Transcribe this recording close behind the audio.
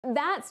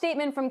that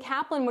statement from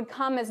Kaplan would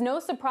come as no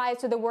surprise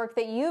to the work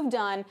that you've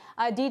done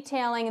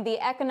detailing the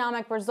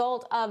economic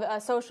result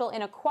of social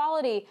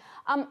inequality.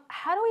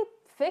 How do we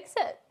fix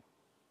it?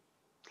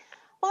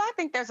 Well, I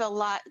think there's a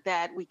lot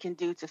that we can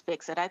do to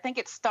fix it. I think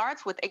it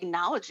starts with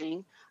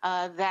acknowledging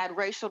that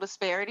racial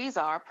disparities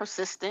are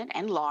persistent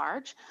and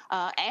large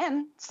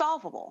and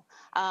solvable.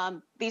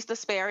 These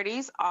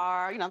disparities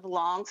are, the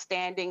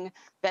long-standing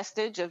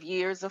vestige of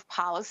years of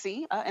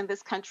policy in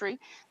this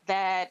country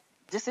that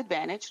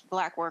disadvantaged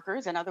Black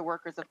workers and other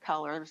workers of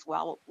color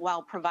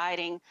while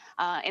providing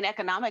an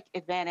economic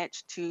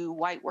advantage to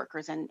white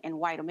workers and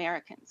white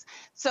Americans.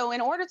 So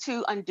in order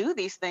to undo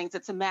these things,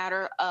 it's a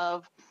matter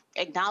of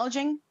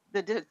acknowledging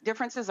the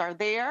differences are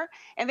there,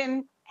 and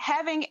then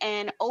having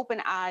an open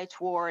eye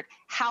toward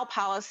how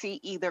policy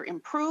either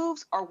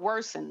improves or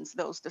worsens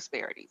those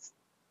disparities.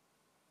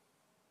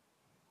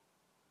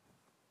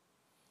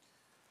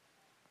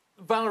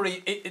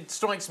 Valerie, it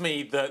strikes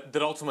me that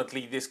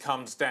ultimately this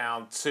comes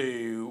down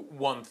to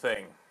one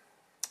thing,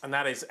 and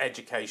that is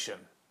education.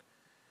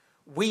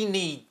 We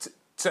need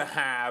to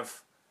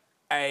have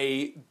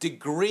a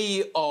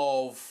degree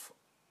of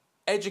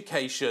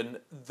education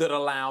that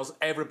allows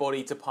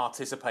everybody to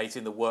participate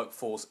in the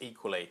workforce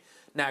equally.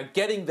 Now,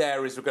 getting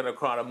there is going to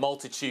require a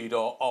multitude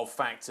of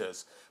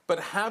factors. But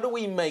how do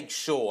we make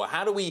sure?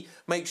 How do we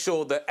make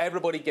sure that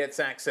everybody gets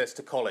access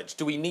to college?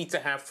 Do we need to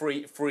have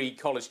free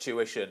college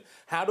tuition?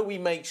 How do we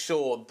make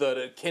sure that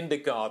at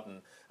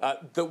kindergarten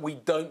that we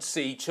don't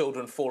see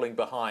children falling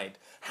behind?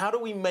 How do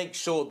we make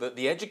sure that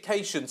the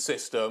education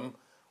system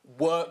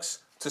works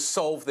to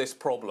solve this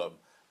problem?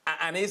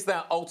 And is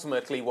that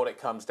ultimately what it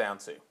comes down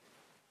to?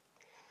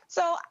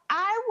 So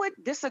I would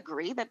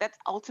disagree that that's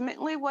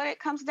ultimately what it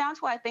comes down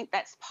to. I think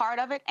that's part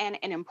of it and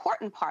an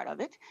important part of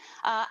it.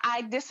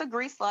 I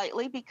disagree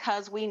slightly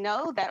because we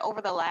know that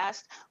over the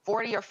last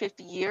 40 or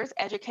 50 years,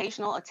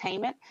 educational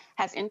attainment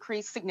has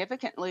increased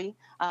significantly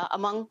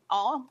among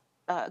all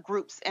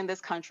groups in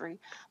this country.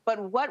 But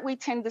what we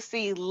tend to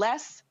see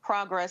less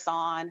progress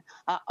on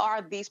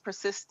are these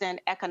persistent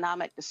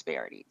economic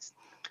disparities.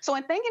 So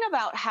in thinking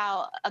about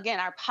how, again,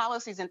 our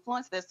policies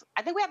influence this,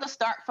 I think we have to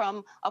start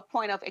from a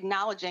point of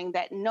acknowledging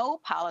that no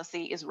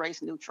policy is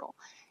race neutral.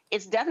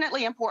 It's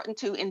definitely important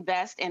to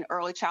invest in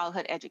early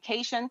childhood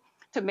education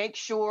to make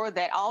sure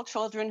that all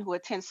children who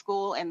attend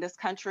school in this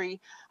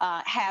country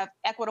have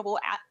equitable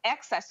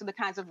access to the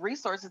kinds of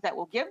resources that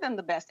will give them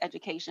the best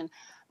education.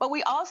 But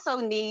we also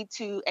need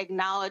to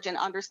acknowledge and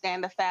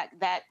understand the fact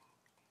that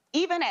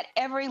even at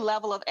every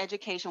level of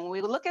education, when we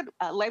look at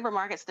labor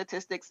market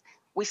statistics,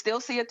 we still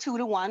see a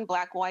 2-to-1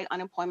 Black-white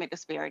unemployment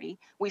disparity.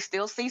 We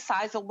still see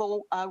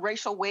sizable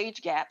racial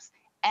wage gaps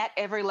at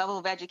every level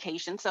of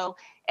education. So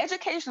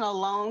education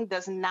alone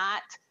does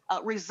not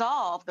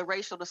resolve the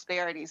racial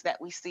disparities that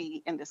we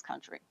see in this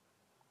country.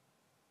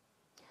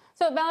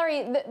 So,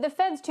 Valerie, the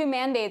Fed's two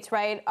mandates,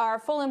 right, are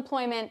full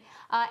employment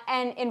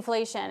and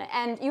inflation.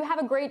 And you have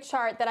a great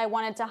chart that I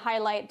wanted to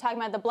highlight, talking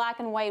about the black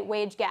and white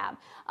wage gap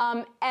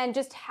and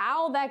just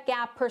how that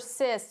gap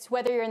persists,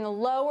 whether you're in the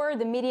lower,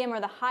 the medium,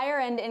 or the higher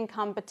end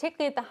income,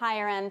 particularly at the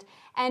higher end,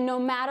 and no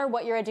matter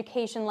what your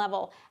education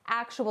level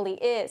actually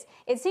is.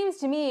 It seems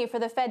to me for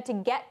the Fed to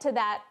get to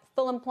that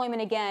full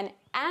employment again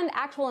and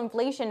actual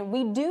inflation,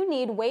 we do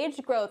need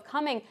wage growth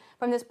coming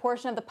from this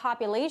portion of the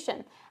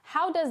population.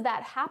 How does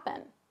that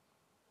happen?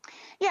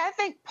 Yeah, I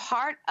think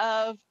part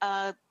of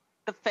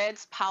the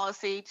Fed's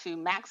policy to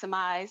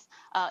maximize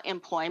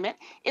employment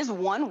is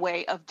one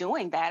way of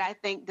doing that. I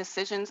think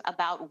decisions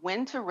about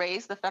when to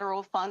raise the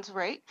federal funds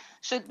rate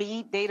should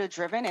be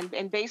data-driven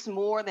and based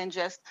more than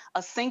just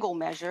a single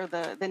measure,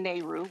 the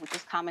NARU, which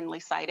is commonly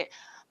cited,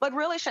 but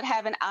really should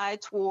have an eye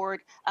toward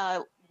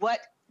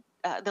what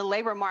the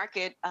labor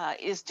market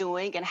is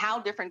doing and how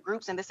different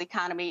groups in this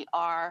economy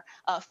are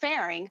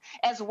faring,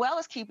 as well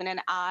as keeping an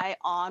eye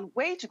on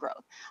wage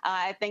growth.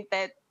 I think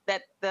that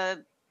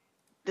the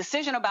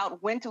decision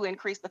about when to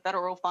increase the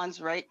federal funds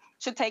rate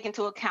should take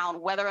into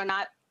account whether or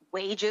not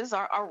wages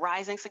are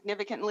rising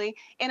significantly,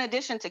 in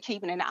addition to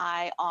keeping an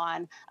eye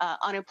on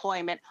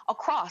unemployment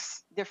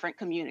across different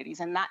communities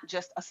and not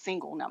just a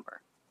single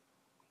number.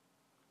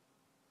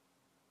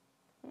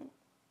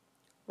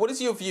 What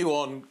is your view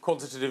on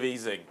quantitative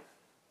easing?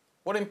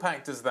 What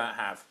impact does that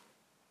have?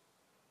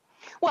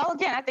 Well,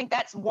 again, I think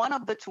that's one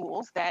of the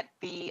tools that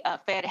the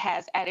Fed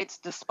has at its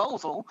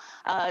disposal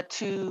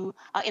to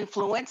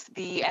influence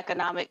the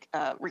economic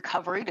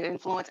recovery, to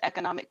influence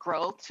economic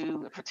growth,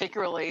 to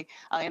particularly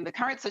in the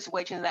current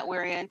situation that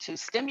we're in, to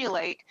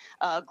stimulate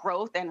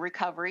growth and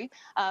recovery.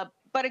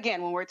 But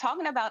again, when we're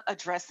talking about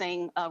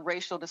addressing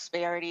racial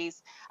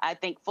disparities, I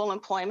think full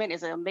employment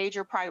is a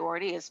major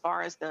priority as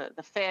far as the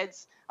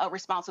Fed's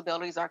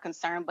responsibilities are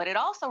concerned. But it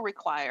also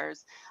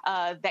requires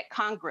that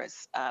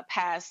Congress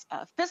pass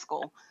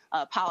fiscal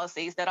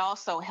policies that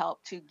also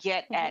help to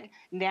get at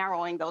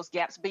narrowing those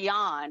gaps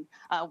beyond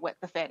what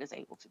the Fed is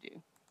able to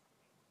do.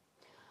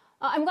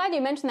 I'm glad you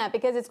mentioned that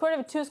because it's sort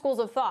of two schools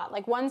of thought.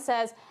 Like one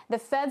says the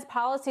Fed's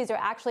policies are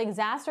actually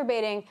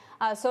exacerbating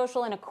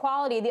social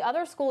inequality. The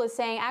other school is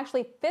saying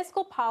actually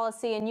fiscal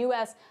policy and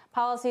U.S.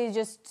 policy is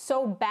just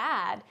so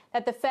bad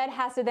that the Fed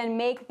has to then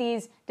make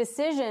these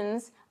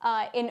decisions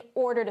in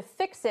order to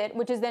fix it,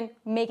 which is then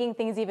making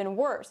things even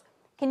worse.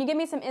 Can you give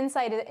me some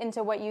insight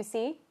into what you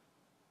see?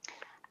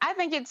 I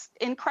think it's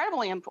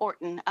incredibly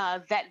important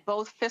that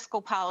both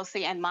fiscal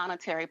policy and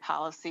monetary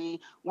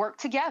policy work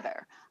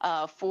together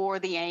for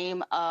the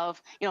aim of,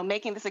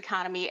 making this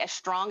economy as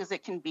strong as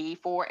it can be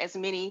for as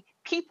many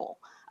people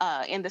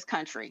in this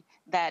country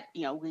that,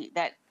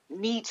 that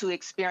need to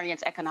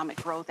experience economic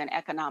growth and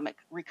economic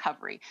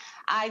recovery.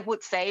 I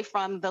would say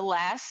from the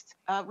last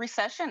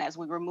recession, as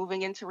we were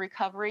moving into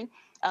recovery,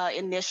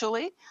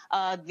 initially,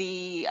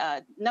 the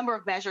number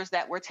of measures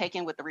that were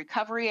taken with the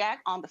Recovery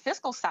Act on the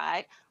fiscal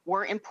side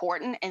were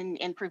important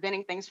in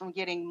preventing things from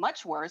getting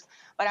much worse.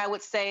 But I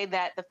would say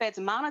that the Fed's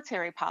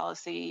monetary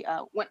policy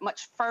went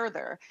much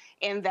further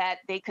in that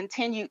they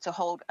continued to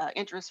hold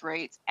interest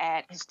rates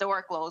at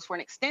historic lows for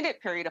an extended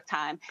period of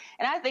time.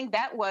 And I think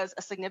that was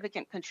a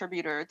significant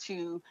contributor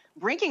to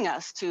bringing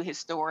us to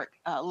historic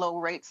low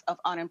rates of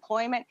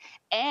unemployment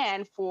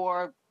and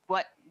for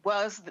what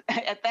was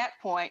at that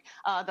point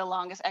the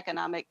longest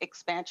economic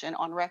expansion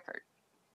on record.